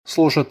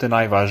Slušate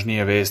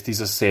najvažnije vesti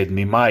za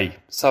 7. maj,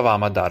 sa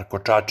vama Darko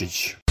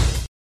Čačić.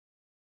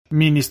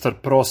 Ministar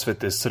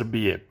prosvete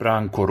Srbije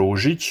Branko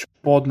Ružić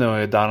podneo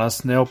je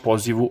danas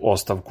neopozivu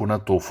ostavku na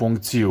tu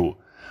funkciju.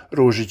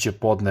 Ružić je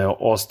podneo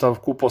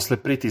ostavku posle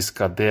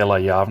pritiska dela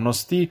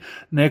javnosti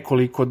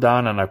nekoliko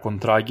dana nakon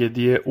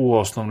tragedije u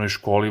osnovnoj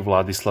školi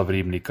Vladislav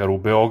Ribnikar u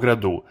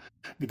Beogradu,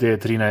 gde je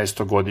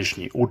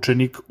 13-godišnji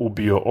učenik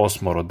ubio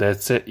 8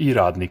 dece i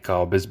radnika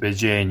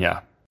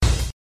obezbeđenja.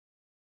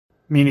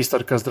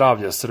 Ministarka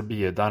zdravlja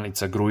Srbije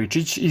Danica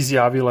Grujičić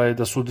izjavila je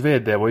da su 2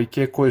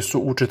 devojke koje su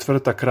u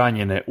četvrtak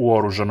ranjene u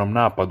oružanom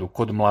napadu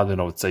kod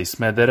Mladenovca i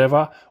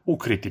Smedereva u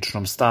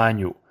kritičnom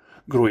stanju.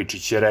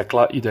 Grujičić je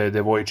rekla i da je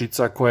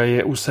devojčica koja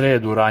je u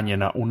sredu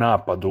ranjena u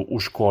napadu u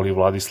školi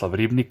Vladislav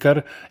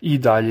Ribnikar i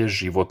dalje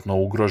životno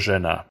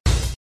ugrožena.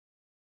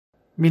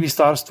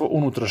 Ministarstvo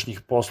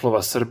unutrašnjih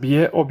poslova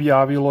Srbije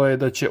objavilo je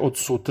da će od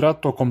sutra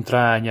tokom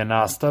trajanja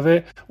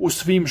nastave u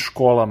svim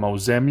školama u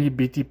zemlji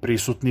biti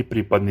prisutni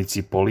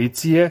pripadnici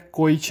policije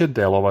koji će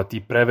delovati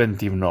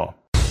preventivno.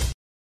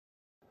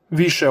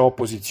 Više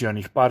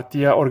opozicionih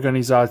partija,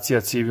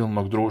 organizacija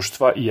civilnog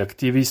društva i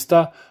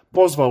aktivista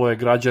pozvalo je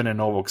građane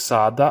Novog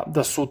Sada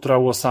da sutra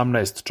u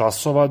 18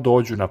 časova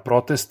dođu na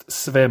protest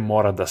Sve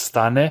mora da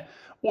stane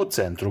u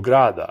centru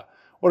grada.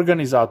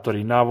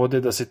 Organizatori navode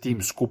da se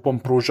tim skupom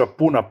pruža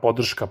puna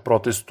podrška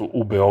protestu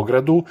u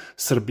Beogradu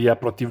Srbija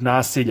protiv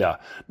nasilja,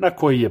 na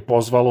koji je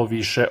pozvalo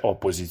više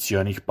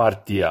opozicionih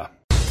partija.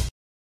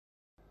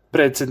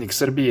 Predsednik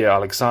Srbije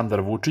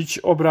Aleksandar Vučić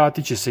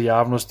obratit će se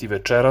javnosti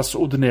večeras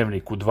u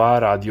Dnevniku 2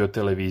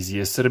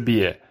 Radio-televizije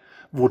Srbije.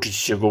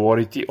 Vučić će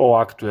govoriti o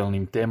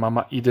aktuelnim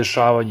temama i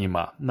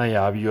dešavanjima,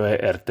 najavio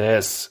je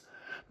RTS.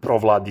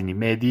 Provladini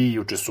mediji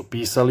juče su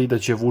pisali da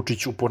će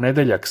Vučić u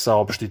ponedeljak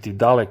saopštiti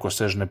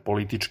dalekosežne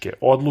političke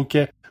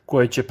odluke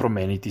koje će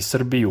promeniti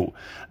Srbiju,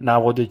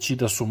 navodeći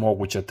da su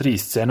moguća 3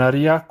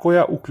 scenarija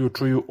koja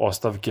uključuju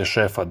ostavke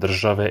šefa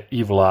države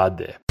i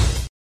vlade.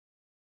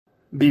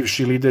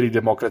 Bivši lideri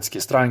Demokratske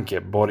stranke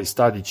Boris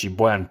Tadić i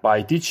Bojan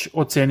Pajtić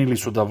ocenili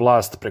su da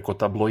vlast preko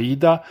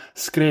tabloida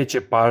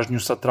skreće pažnju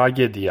sa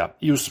tragedija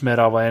i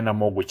usmerava je na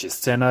moguće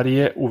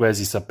scenarije u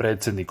vezi sa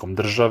predsednikom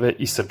države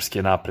i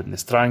Srpske napredne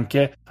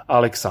stranke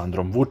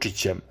Aleksandrom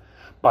Vučićem.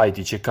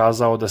 Pajtić je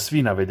kazao da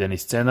svi navedeni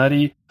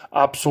scenariji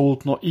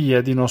apsolutno i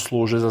jedino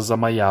služe za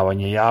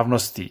zamajavanje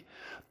javnosti.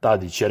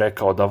 Tadić je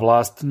rekao da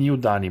vlast ni u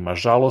danima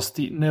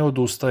žalosti ne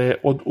odustaje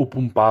od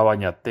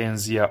upumpavanja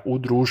tenzija u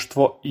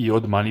društvo i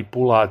od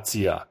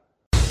manipulacija.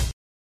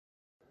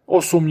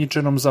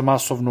 Osumnjičenom za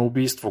masovno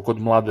ubistvo kod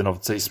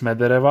Mladenovca i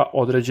Smedereva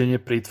određen je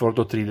pritvor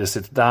do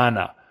 30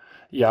 dana,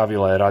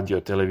 javila je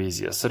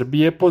Radio-televizija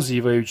Srbije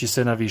pozivajući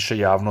se na više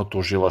javno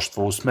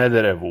tužilaštvo u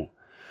Smederevu.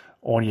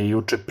 On je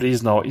juče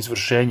priznao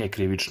izvršenje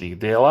krivičnih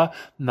dela,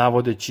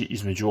 navodeći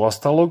između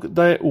ostalog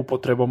da je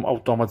upotrebom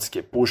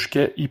automatske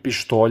puške i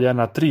pištolja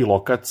na 3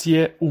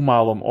 lokacije u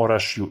Malom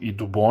Orašju i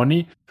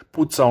Duboni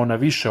pucao na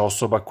više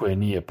osoba koje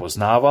nije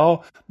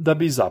poznavao da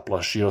bi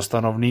zaplašio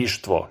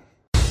stanovništvo.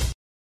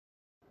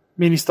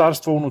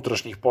 Ministarstvo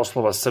unutrašnjih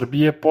poslova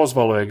Srbije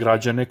pozvalo je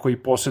građane koji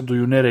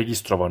poseduju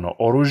neregistrovano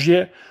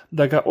oružje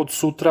da ga od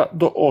sutra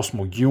do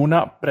 8.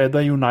 juna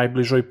predaju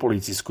najbližoj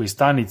policijskoj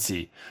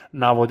stanici,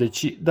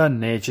 navodeći da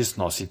neće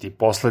snositi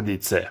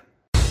posledice.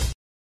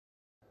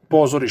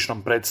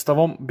 Pozorišnom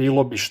predstavom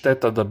Bilo bi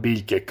šteta da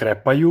biljke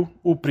krepaju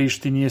u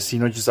Prištini je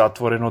sinoć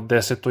zatvoreno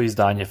 10.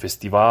 izdanje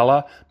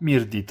festivala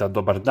Mirdita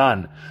Dobar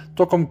dan,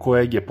 tokom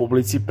kojeg je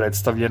publici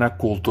predstavljena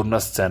kulturna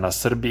scena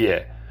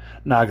Srbije.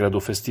 Nagradu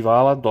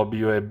festivala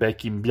dobio je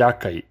Bekim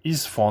Bljakaj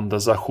iz Fonda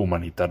za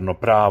humanitarno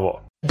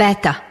pravo.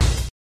 Beta.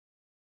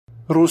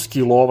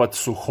 Ruski lovac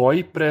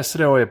Suhoj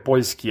presreo je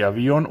poljski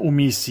avion u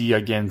misiji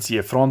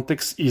agencije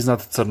Frontex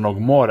iznad Crnog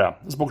mora,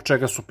 zbog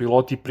čega su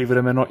piloti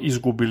privremeno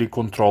izgubili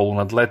kontrolu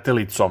nad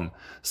letelicom,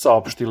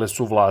 saopštile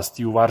su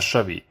vlasti u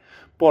Varšavi.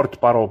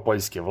 Portparol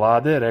poljske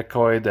vlade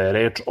rekao je da je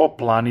reč o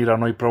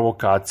planiranoj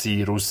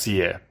provokaciji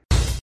Rusije.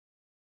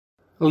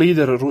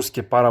 Lider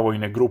ruske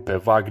paravojne grupe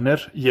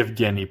Wagner,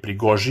 Jevgenij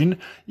Prigožin,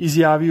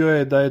 izjavio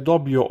je da je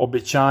dobio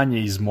obećanje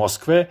iz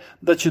Moskve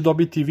da će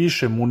dobiti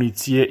više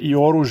municije i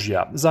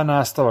oružja za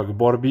nastavak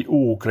borbi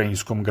u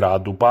ukrajinskom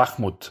gradu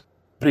Bahmut.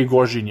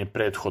 Prigožin je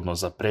prethodno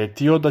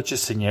zapretio da će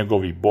se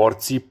njegovi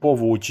borci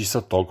povući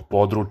sa tog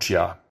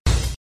područja.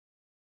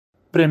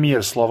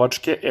 Premijer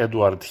Slovačke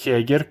Eduard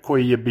Heger,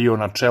 koji je bio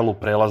na čelu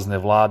prelazne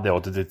vlade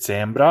od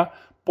decembra,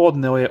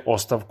 podneo je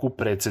ostavku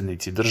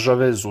predsednici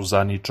države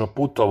Zuzani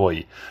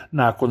Čaputovoj,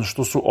 nakon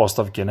što su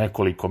ostavke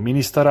nekoliko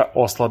ministara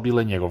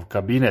oslabile njegov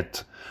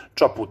kabinet.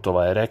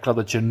 Čaputova je rekla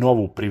da će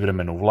novu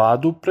privremenu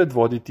vladu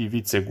predvoditi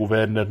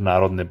viceguverner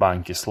Narodne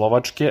banke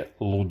Slovačke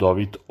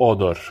Ludovit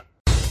Odor.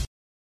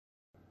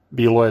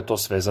 Bilo je to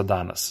sve za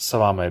danas. Sa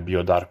vama je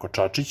bio Darko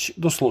Čačić.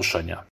 Do slušanja.